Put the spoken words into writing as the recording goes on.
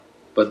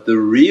But the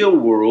real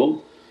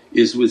world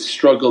is with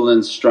struggle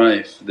and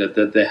strife,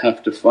 that they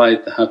have to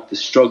fight, they have to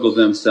struggle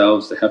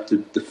themselves, they have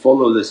to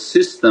follow the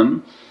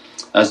system.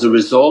 As a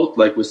result,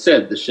 like we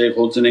said, the shaykh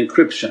holds an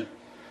encryption.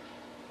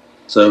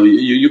 So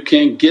you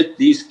can't get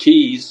these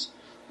keys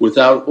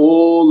without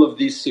all of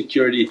these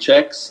security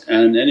checks,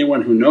 and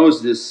anyone who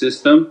knows this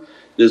system,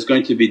 there's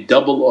going to be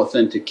double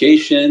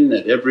authentication.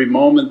 At every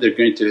moment they're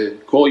going to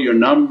call your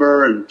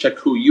number and check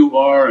who you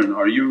are and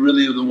are you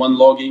really the one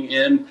logging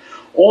in.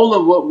 All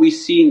of what we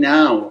see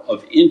now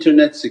of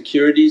internet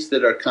securities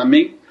that are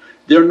coming,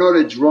 they're not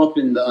a drop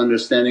in the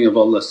understanding of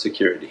Allah's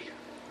security.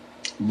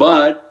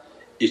 But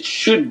it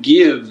should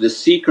give the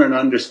seeker an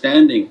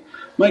understanding,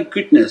 my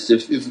goodness,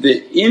 if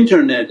the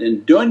internet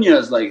and dunya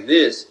is like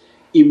this,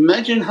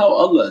 imagine how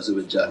Allah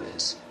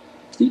is.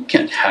 He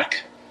can't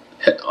hack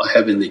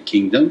heavenly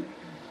kingdom.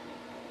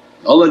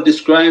 Allah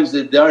describes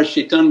that there are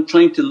shaitan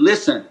trying to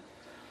listen,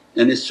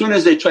 and as soon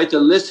as they try to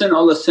listen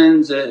Allah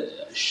sends a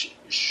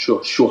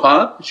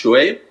shuhab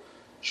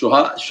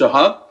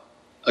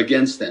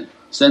against them,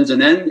 sends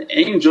an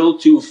angel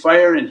to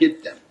fire and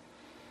hit them.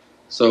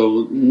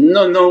 So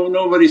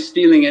nobody's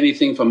stealing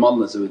anything from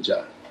Allah.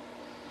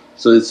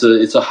 So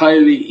it's a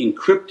highly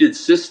encrypted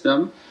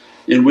system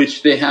in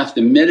which they have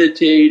to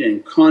meditate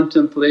and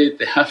contemplate,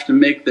 they have to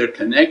make their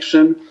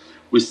connection.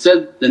 We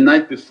said the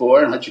night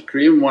before, and Haji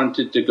Kareem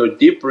wanted to go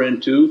deeper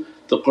into,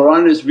 the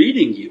Qur'an is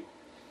reading you,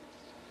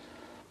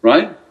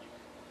 right?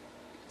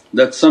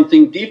 That's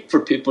something deep for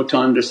people to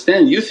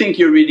understand. You think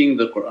you're reading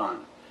the Qur'an,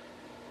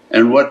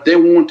 and what they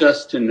want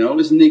us to know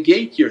is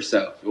negate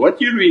yourself.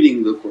 What you're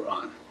reading the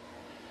Qur'an?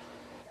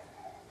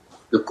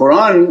 The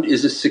Qur'an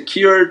is a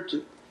secured,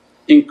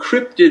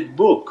 encrypted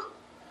book,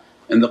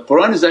 and the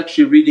Qur'an is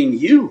actually reading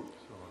you.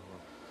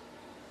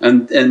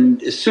 And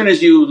as soon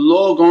as you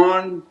log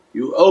on,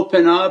 you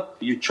open up,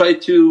 you try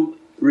to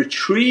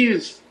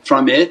retrieve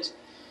from it,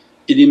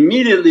 it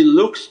immediately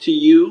looks to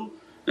you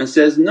and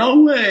says,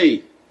 no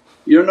way,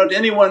 you're not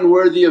anyone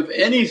worthy of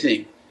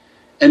anything,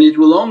 and it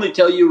will only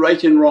tell you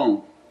right and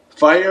wrong,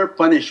 fire,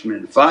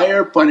 punishment,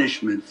 fire,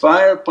 punishment,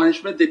 fire,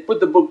 punishment. They put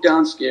the book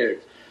down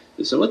scared.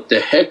 They say, what the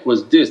heck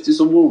was this?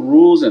 These are all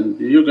rules and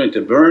you're going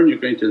to burn, you're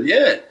going to…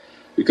 Yeah,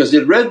 because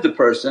it read the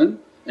person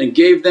and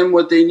gave them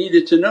what they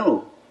needed to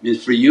know.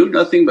 Means for you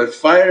nothing but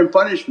fire and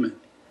punishment,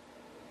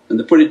 and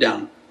they put it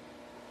down.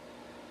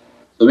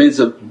 So it means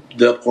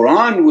the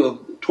Qur'an will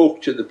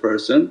talk to the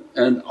person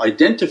and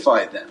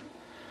identify them.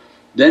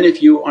 Then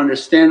if you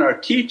understand our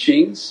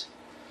teachings,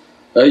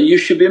 you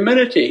should be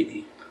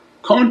meditating,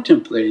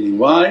 contemplating.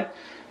 Why?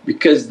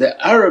 Because the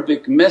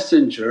Arabic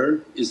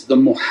messenger is the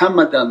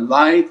Muhammadan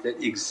light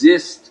that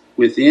exists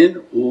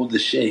within all the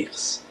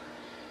shaykhs,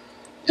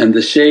 and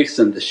the shaykhs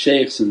and the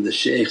shaykhs and the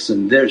shaykhs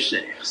and their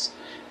shaykhs.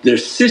 Their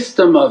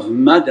system of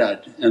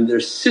madad and their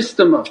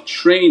system of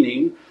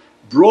training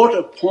brought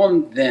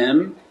upon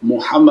them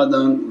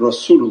Muhammadan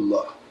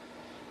Rasulullah.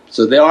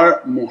 So they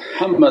are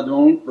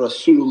Muhammadun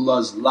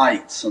Rasulullah's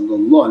lights.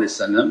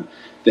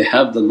 They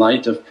have the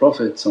light of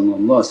Prophet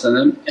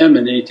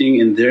emanating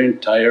in their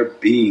entire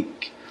being.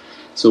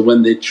 So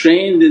when they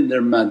trained in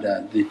their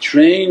madad, they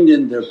trained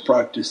in their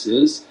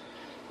practices,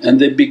 and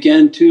they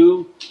began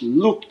to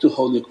look to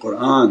Holy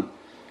Qur'an,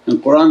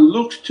 and Qur'an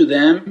looks to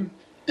them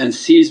and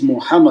sees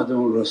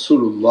Muhammadun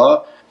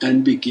Rasulullah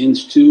and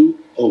begins to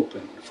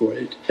open for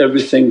it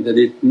everything that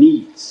it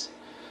needs,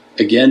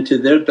 again to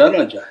their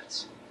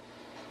darajats.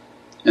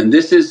 And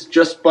this is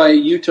just by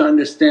you to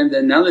understand the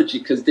analogy,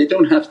 because they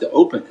don't have to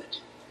open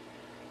it.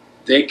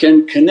 They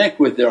can connect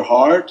with their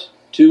heart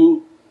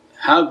to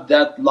have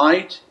that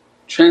light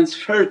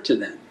transferred to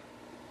them,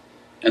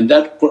 and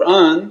that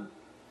Qur'an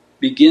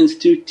begins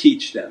to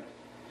teach them.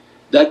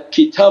 That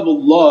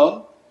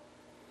Kitabullah,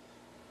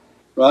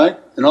 right?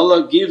 And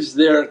Allah gives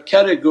their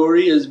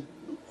category as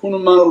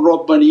kunuma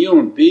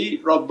rabbaniyun, be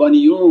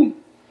rabbaniyun,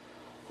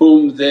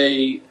 whom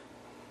they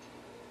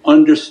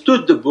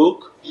understood the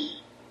book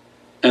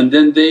and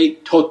then they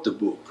taught the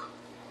book.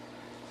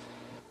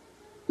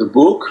 The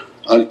book,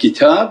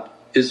 al-kitab,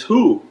 is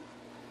who?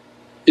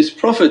 Is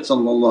Prophet.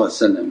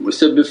 We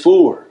said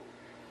before,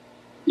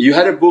 you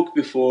had a book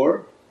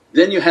before,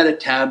 then you had a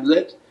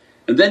tablet,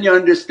 and then you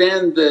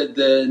understand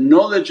the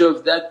knowledge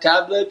of that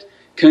tablet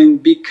can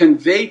be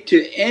conveyed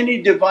to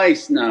any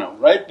device now,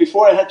 right?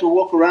 Before I had to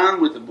walk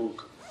around with the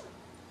book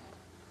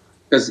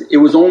because it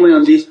was only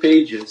on these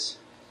pages.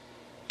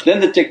 Then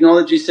the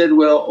technology said,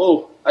 well,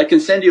 oh, I can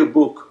send you a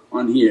book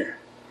on here.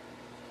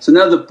 So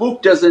now the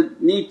book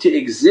doesn't need to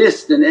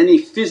exist in any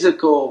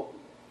physical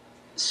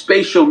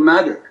spatial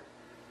matter.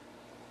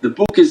 The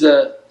book is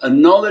a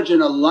knowledge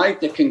and a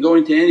light that can go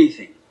into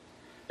anything.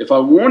 If I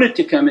want it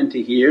to come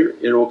into here,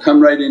 it will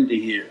come right into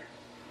here.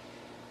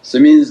 So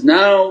it means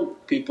now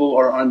people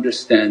are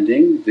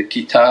understanding the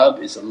kitab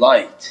is a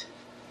light.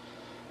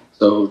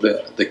 So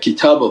the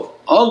kitab of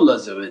Allah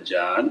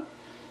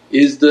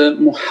is the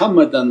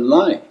Muhammadan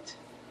light.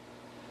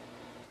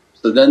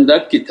 So then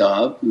that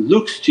kitab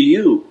looks to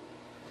you,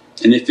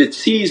 and if it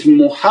sees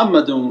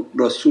Muhammadun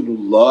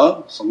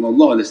Rasulullah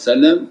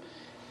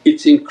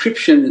its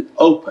encryption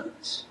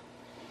opens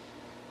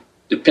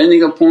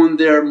depending upon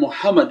their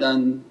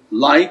Muhammadan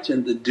light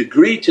and the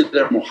degree to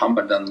their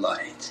Muhammadan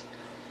light.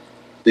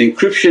 The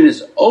encryption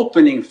is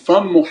opening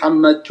from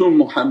Muhammad to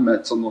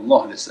Muhammad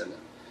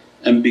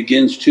and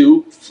begins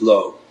to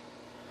flow.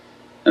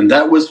 And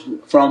that was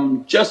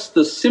from just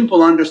the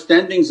simple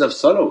understandings of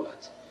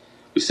salawat.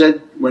 We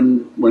said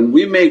when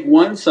we make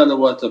one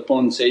salawat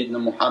upon Sayyidina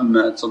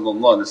Muhammad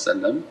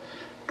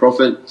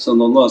Prophet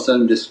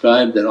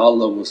described that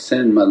Allah will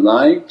send my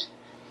light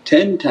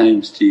 10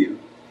 times to you.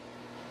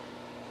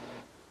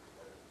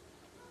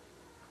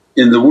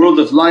 In the world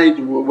of light,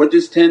 what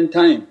is 10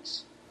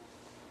 times?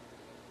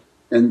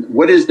 And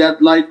what is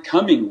that light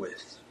coming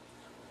with?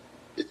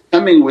 It's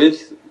coming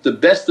with the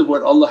best of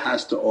what Allah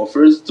has to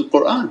offer is the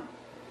Qur'an.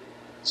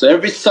 So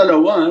every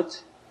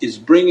salawat is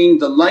bringing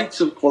the lights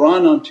of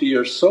Qur'an onto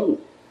your soul,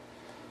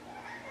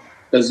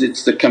 because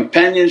it's the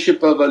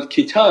companionship of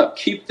al-kitab.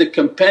 Keep the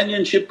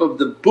companionship of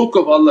the book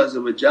of Allah.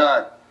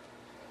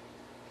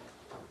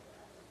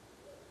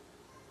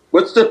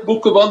 What's the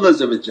book of Allah?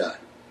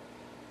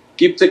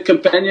 Keep the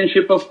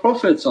companionship of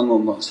Prophet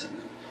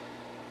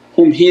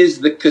whom he is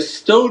the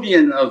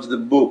custodian of the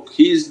book,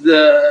 he is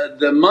the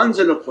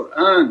manzil of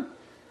Qur'an.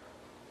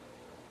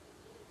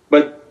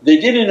 But they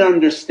didn't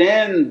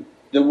understand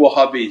the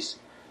Wahhabis,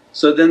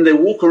 so then they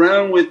walk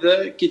around with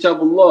the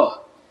Kitabullah.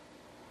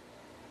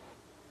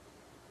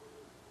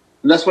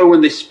 And that's why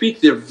when they speak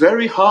they're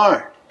very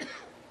hard,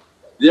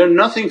 they're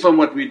nothing from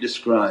what we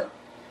describe.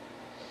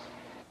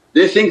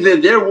 They think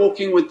that they're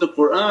walking with the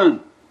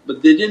Qur'an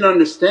but they didn't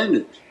understand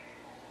it.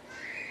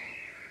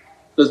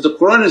 Because the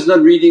Qur'an is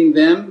not reading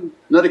them,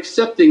 not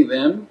accepting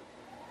them,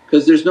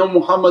 because there's no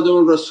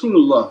Muhammadun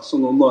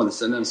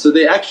Rasulullah. So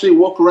they actually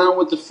walk around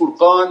with the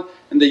Furqan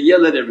and they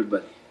yell at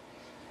everybody,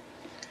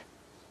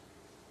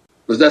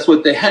 because that's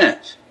what they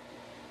have.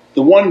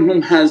 The one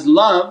whom has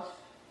love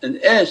and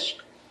ishq,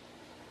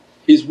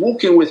 he's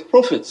walking with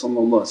Prophet.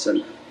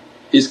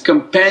 His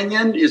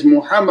companion is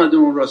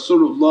Muhammadun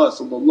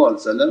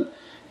Rasulullah,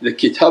 the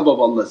kitab of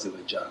Allah.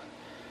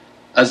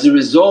 As a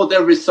result,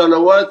 every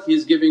salawat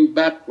he's giving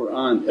back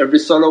Qur'an, every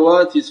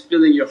salawat he's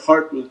filling your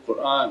heart with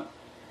Qur'an,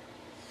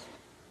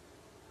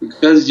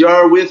 because you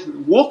are with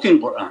walking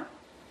Qur'an.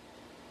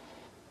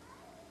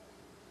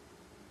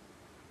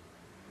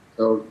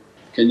 So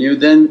can you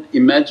then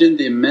imagine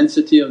the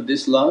immensity of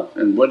this love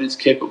and what it's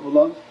capable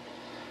of?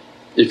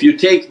 If you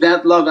take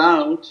that love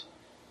out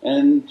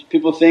and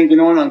people think, I'm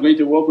going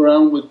to walk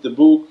around with the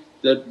book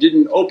that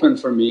didn't open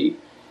for me,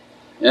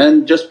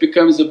 and just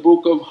becomes a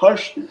book of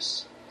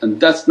harshness. And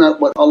that's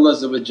not what Allah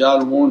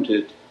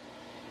wanted.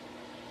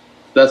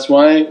 That's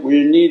why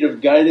we're in need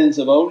of guidance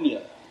of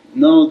awliya.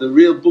 No, the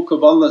real book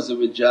of Allah is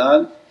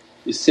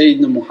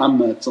Sayyidina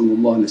Muhammad,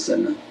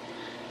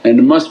 and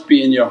it must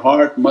be in your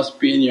heart, must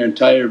be in your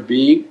entire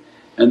being.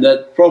 And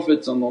that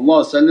Prophet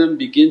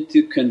begin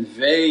to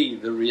convey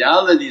the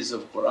realities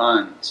of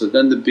Qur'an. So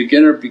then the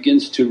beginner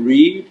begins to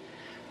read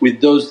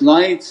with those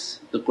lights,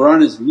 the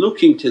Qur'an is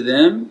looking to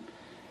them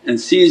and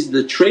sees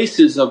the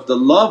traces of the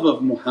love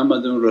of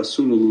Muhammadun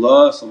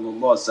Rasulullah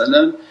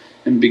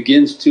and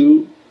begins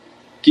to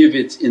give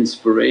its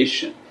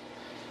inspiration,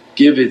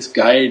 give its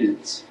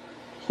guidance.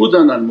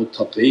 Hudan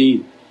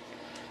al-muttaqeen,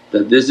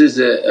 that this is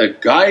a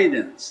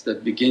guidance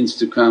that begins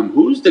to come.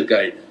 Who's the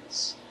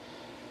guidance?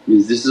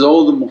 Means this is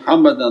all the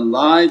Muhammadan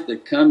light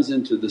that comes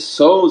into the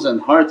souls and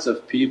hearts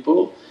of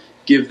people,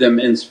 give them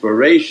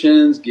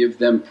inspirations, give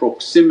them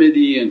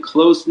proximity and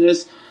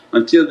closeness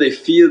until they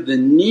feel the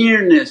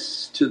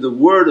nearness to the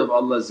word of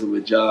Allah,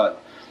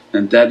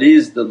 and that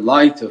is the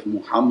light of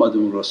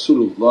Muhammadun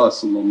Rasulullah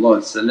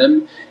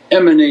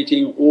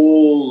emanating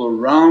all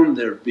around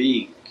their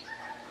being.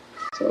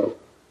 So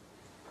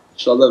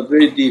inshaAllah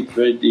very deep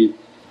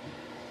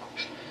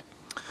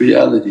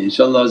reality.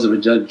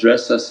 InshaAllah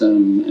dress us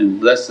and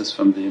bless us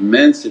from the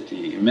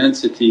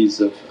immensities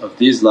of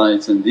these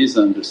lights and these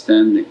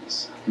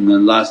understandings. In the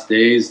last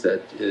days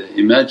that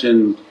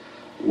imagine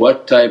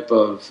what type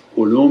of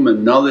ulum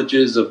and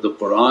knowledges of the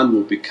Qur'an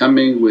will be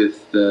coming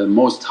with the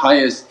most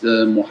highest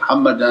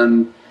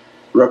Muhammadan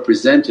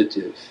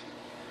representative,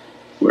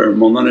 where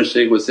Mawlana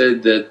Shaykh was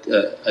said that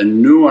a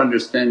new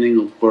understanding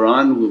of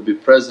Qur'an will be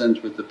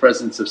present with the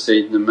presence of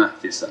Sayyidina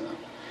Mahdi,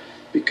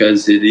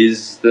 because it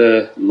is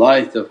the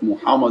light of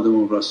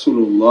Muhammadun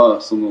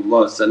Rasulullah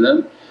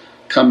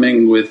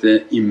coming with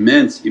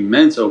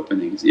immense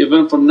openings.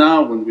 Even from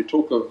now when we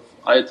talk of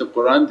ayatul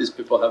Qur'an, these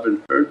people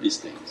haven't heard these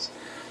things.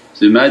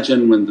 So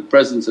imagine when the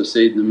presence of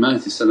Sayyidina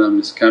Mahdi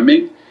is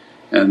coming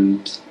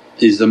and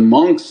is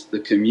amongst the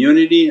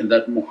community, and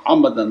that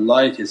Muhammadan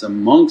light is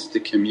amongst the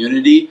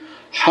community,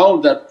 how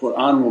that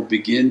Qur'an will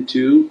begin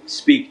to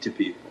speak to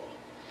people.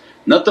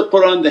 Not the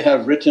Qur'an they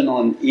have written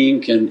on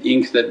ink, and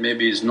ink that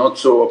maybe is not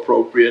so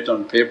appropriate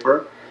on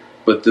paper,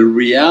 but the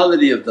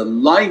reality of the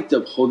light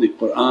of Holy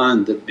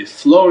Qur'an that be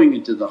flowing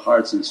into the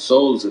hearts and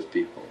souls of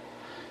people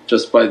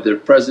just by their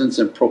presence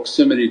and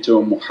proximity to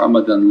a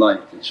Muhammadan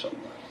light,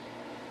 inshaAllah.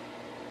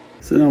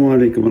 As-salamu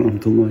alaykum wa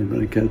rahmatullahi wa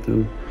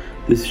barakatuh.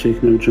 This is Shaykh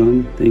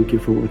Nurjan. Thank you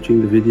for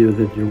watching the video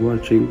that you're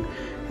watching.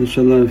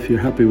 Inshallah, if you're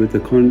happy with the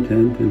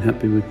content and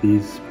happy with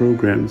these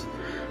programs,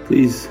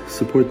 please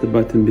support the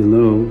button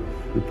below,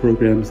 the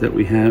programs that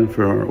we have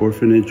for our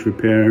orphanage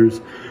repairs,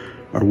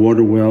 our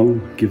water well,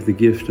 Give the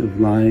Gift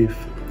of Life,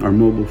 our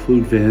mobile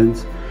food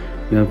vans.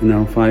 We have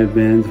now 5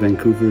 vans: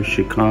 Vancouver,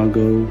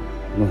 Chicago,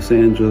 Los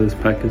Angeles,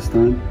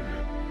 Pakistan.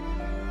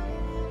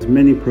 There's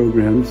many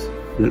programs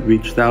that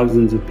reach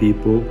thousands of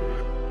people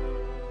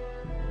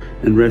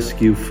and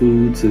rescue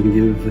foods and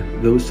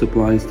give those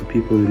supplies to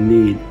people in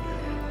need.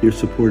 Your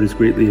support is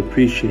greatly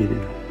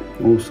appreciated.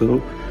 Also,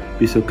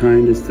 be so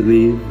kind as to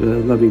leave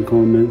loving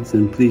comments,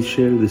 and please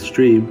share the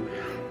stream.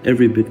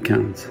 Every bit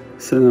counts.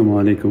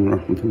 As-salamu alaykum wa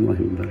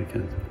rahmatullahi wa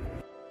barakatuh.